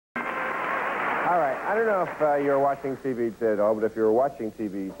I don't know if you're watching TV today at all, but if you were watching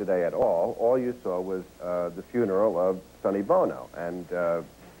TV today at all you saw was the funeral of Sonny Bono. And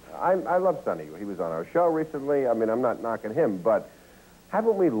I love Sonny. He was on our show recently. I mean, I'm not knocking him, but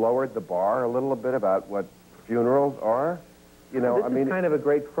haven't we lowered the bar a little bit about what funerals are? You know, This is kind of a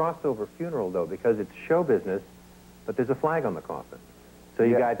great crossover funeral, though, because it's show business, but there's a flag on the coffin. So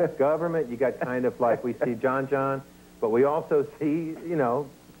you got government, you got kind of like we see John, but we also see, you know,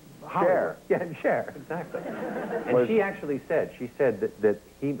 Cher. Yeah, Cher, exactly. And she actually said, that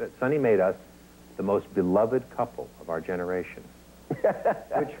Sonny made us the most beloved couple of our generation. Which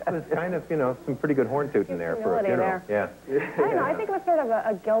was kind of, you know, some pretty good horn tooting there for a funeral. Yeah. I don't know, I think it was sort of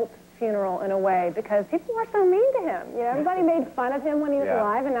a guilt funeral in a way, because people were so mean to him. You know, everybody made fun of him when he was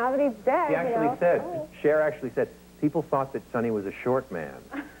alive, and now that he's dead, He actually said, Cher actually said, people thought that Sonny was a short man.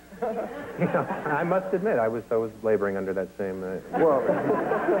 You know, I must admit, I was laboring under that same... Well,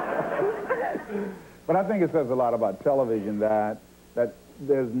 but I think it says a lot about television that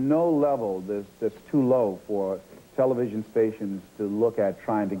there's no level that's too low for television stations to look at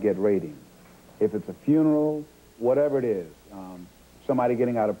trying to get ratings. If it's a funeral, whatever it is, somebody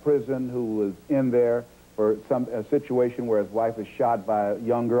getting out of prison who was in there for a situation where his wife is shot by a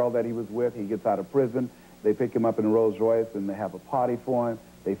young girl that he was with, he gets out of prison, they pick him up in a Rolls Royce and they have a party for him.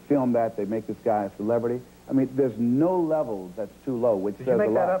 They film that, they make this guy a celebrity. I mean, there's no level that's too low, which says a lot. Did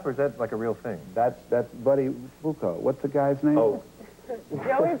you make that up, or is that like a real thing? That's Buddy Foucault. What's the guy's name? Joey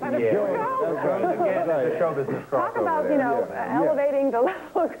Buddy Foucault. Again, the show business crossover. Talk about, you know, elevating the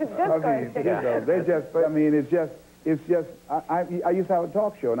level of discourse. They just, I mean, it's just, I used to have a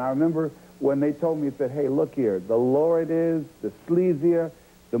talk show, and I remember when they told me, said, hey, look here, the lower it is, the sleazier,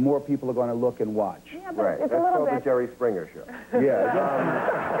 the more people are going to look and watch. Yeah, but right. it's That's a little called bit... the Jerry Springer Show. Yeah.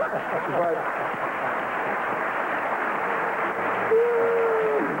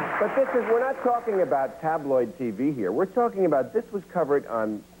 But this is, we're not talking about tabloid TV here. We're talking about, this was covered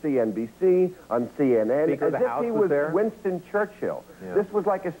on CNBC, on CNN, Speaker of the House he was there. Winston Churchill. Yeah. This was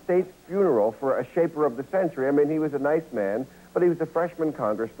like a state funeral for a shaper of the century. I mean, he was a nice man, but he was a freshman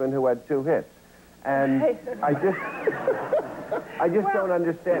congressman who had 2 hits. And I just don't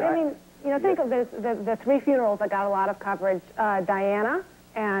understand. I mean, you know, think of this, the 3 funerals that got a lot of coverage, Diana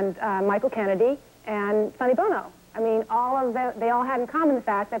and Michael Kennedy and Sonny Bono. I mean, all of them, they all had in common the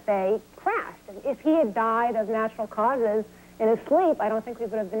fact that they crashed. And if he had died of natural causes in his sleep, I don't think we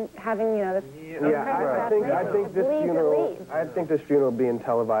would have been having, you know, this... I think this funeral being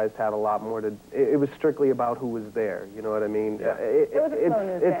televised had a lot more to... It was strictly about who was there, you know what I mean? Yeah. It was a slow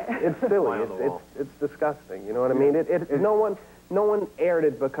news day. It's silly. It's disgusting, you know what I mean? No one aired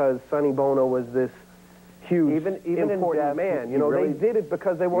it because Sonny Bono was this huge, even important man. You know, they did it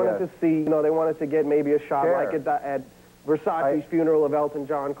because they wanted to see, you know, they wanted to get maybe a shot like at Versace's funeral of Elton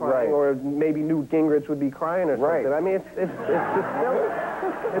John crying, or maybe Newt Gingrich would be crying or something. I mean, it's just silly.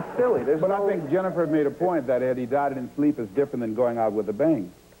 It's silly. But I think Jennifer made a point that had he died in sleep is different than going out with a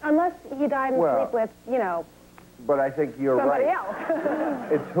bang. Unless he died in sleep with, you know... But I think you're somebody right.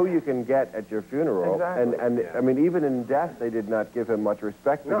 else. It's who you can get at your funeral. Exactly. And I mean, even in death, they did not give him much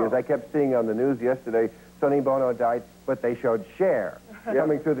respect, because I kept seeing on the news yesterday, Sonny Bono died, but they showed Cher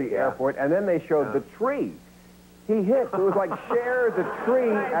coming through the airport, and then they showed the tree. He hit. It was like Cher, the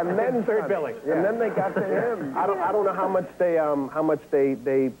tree, and then third billing. And then they got to him. I don't know how much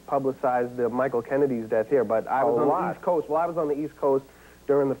they publicized the Michael Kennedy's death here, but I was on the East Coast. Well, I was on the East Coast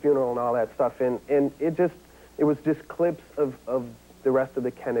during the funeral and all that stuff, and it was just clips of the rest of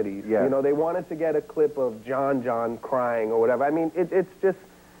the Kennedys. Yeah. You know, they wanted to get a clip of John crying or whatever. I mean, it's just,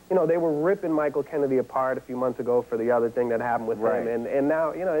 you know, they were ripping Michael Kennedy apart a few months ago for the other thing that happened with him, and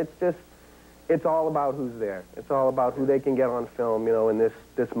now, you know, it's all about who's there. It's all about who they can get on film, you know, in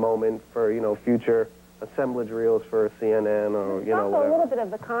this moment for, you know, future assemblage reels for CNN or, you know, whatever. Also a little bit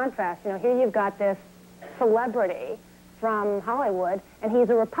of the contrast. You know, here you've got this celebrity from Hollywood, and he's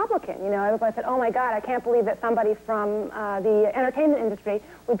a Republican. You know, everybody said, oh my God, I can't believe that somebody from the entertainment industry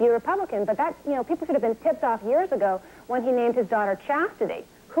would be a Republican. But that, you know, people should have been tipped off years ago when he named his daughter Chastity.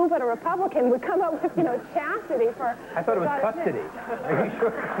 Who but a Republican would come up with, you know, Chastity for... I thought it was custody. Are you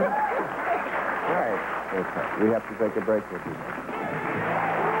sure? All right. Okay. We have to take a break with you.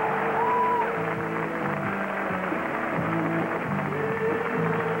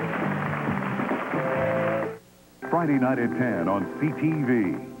 Friday night at 10 on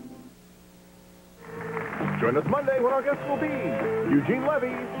CTV. Join us Monday when our guests will be Eugene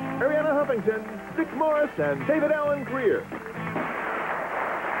Levy, Arianna Huffington, Dick Morris, and David Allen Greer.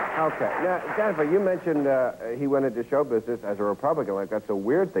 Okay. Now, Jennifer, you mentioned he went into show business as a Republican. Like, that's a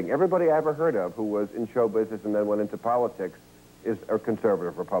weird thing. Everybody I ever heard of who was in show business and then went into politics is a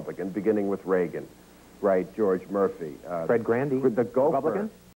conservative Republican, beginning with Reagan. great George Murphy. Fred Grandy, The Gopher. Republican?